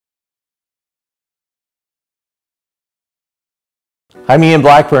I'm Ian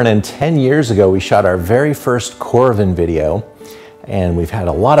Blackburn, and 10 years ago we shot our very first Coravin video, and we've had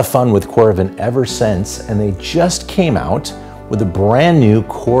a lot of fun with Coravin ever since, and they just came out with a brand new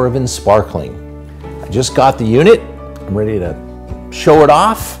Coravin Sparkling. I just got the unit, I'm ready to show it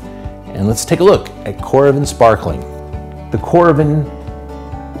off, and let's take a look at Coravin Sparkling. The Coravin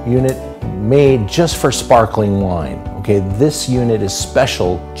unit made just for sparkling wine. Okay, this unit is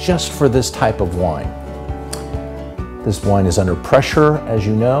special just for this type of wine. This wine is under pressure, as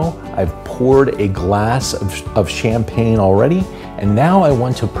you know. I've poured a glass of champagne already, and now I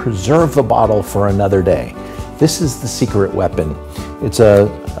want to preserve the bottle for another day. This is the secret weapon. It's a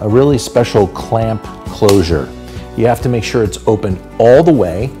really special clamp closure. You have to make sure it's open all the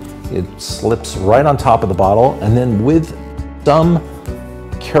way. It slips right on top of the bottle, and then with some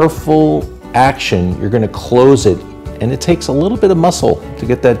careful action, you're going to close it, and it takes a little bit of muscle to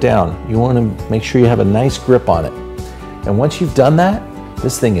get that down. You want to make sure you have a nice grip on it. And once you've done that,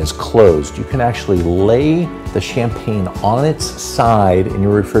 this thing is closed. You can actually lay the champagne on its side in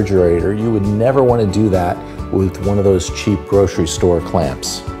your refrigerator. You would never want to do that with one of those cheap grocery store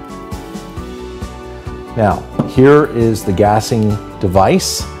clamps. Now, here is the gassing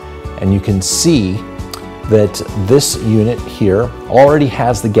device, and you can see that this unit here already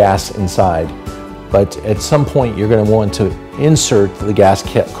has the gas inside, but at some point you're going to want to insert the gas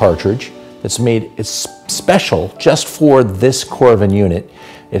cartridge. It's special just for this Coravin unit.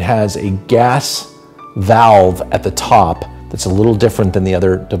 It has a gas valve at the top that's a little different than the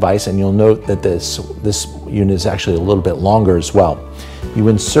other device, and you'll note that this unit is actually a little bit longer as well. You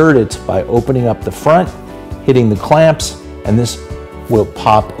insert it by opening up the front, hitting the clamps, and this will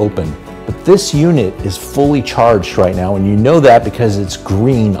pop open. But this unit is fully charged right now, and you know that because it's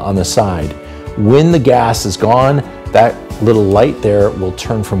green on the side. When the gas is gone, that little light there will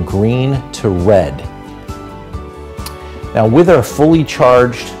turn from green to red. Now, with our fully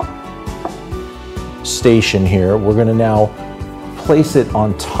charged station here, we're going to now place it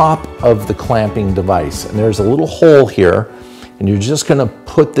on top of the clamping device. And there's a little hole here, and you're just going to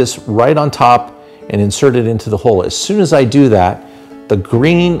put this right on top and insert it into the hole. As soon as I do that, the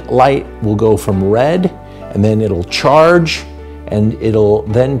green light will go from red, and then it'll charge, and it'll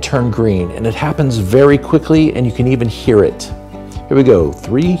then turn green. And it happens very quickly, and you can even hear it. Here we go,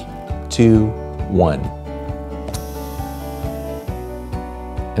 3, 2, 1.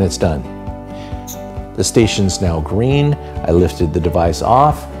 And it's done. The station's now green. I lifted the device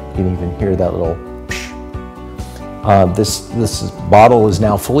off. You can even hear that little psh. This bottle is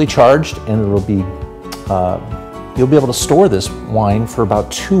now fully charged, and it'll be, you'll be able to store this wine for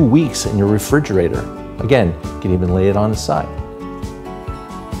about 2 weeks in your refrigerator. Again, you can even lay it on the side.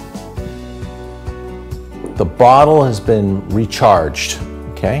 The bottle has been recharged,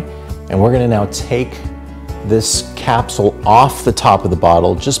 okay? And we're gonna now take this capsule off the top of the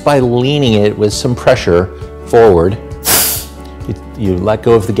bottle just by leaning it with some pressure forward. You let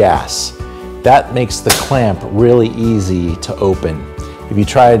go of the gas. That makes the clamp really easy to open. If you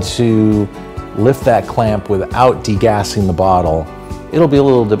try to lift that clamp without degassing the bottle, it'll be a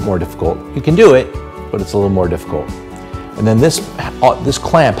little bit more difficult. You can do it, but it's a little more difficult. And then this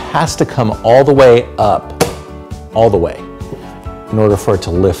clamp has to come all the way up, all the way, in order for it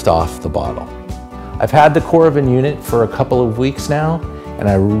to lift off the bottle. I've had the Coravin unit for a couple of weeks now, and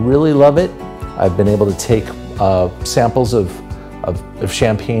I really love it. I've been able to take samples of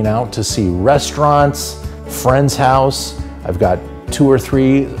champagne out to see restaurants, friends' house. I've got 2 or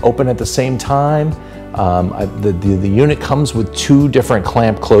 3 open at the same time. The unit comes with 2 different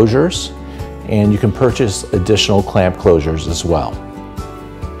clamp closures, and you can purchase additional clamp closures as well.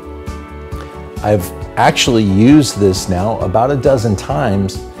 I've actually used this now about a dozen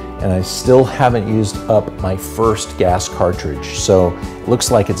times, and I still haven't used up my first gas cartridge, so it looks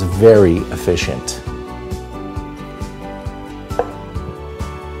like it's very efficient.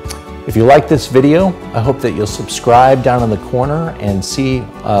 If you like this video, I hope that you'll subscribe down in the corner and see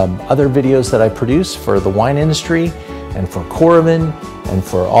other videos that I produce for the wine industry and for Coravin and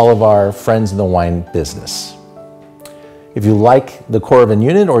for all of our friends in the wine business. If you like the Coravin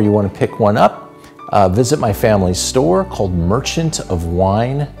unit or you want to pick one up, visit my family's store called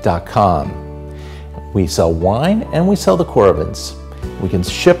merchantofwine.com. We sell wine and we sell the Coravins. We can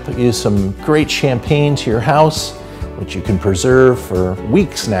ship you some great champagne to your house, which you can preserve for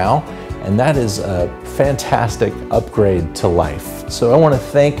weeks now, and that is a fantastic upgrade to life. So I want to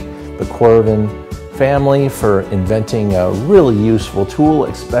thank the Coravin family for inventing a really useful tool,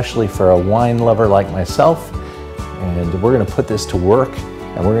 especially for a wine lover like myself. And we're going to put this to work,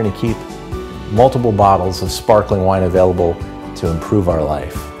 and we're going to keep multiple bottles of sparkling wine available to improve our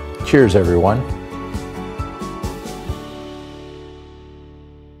life. Cheers, everyone.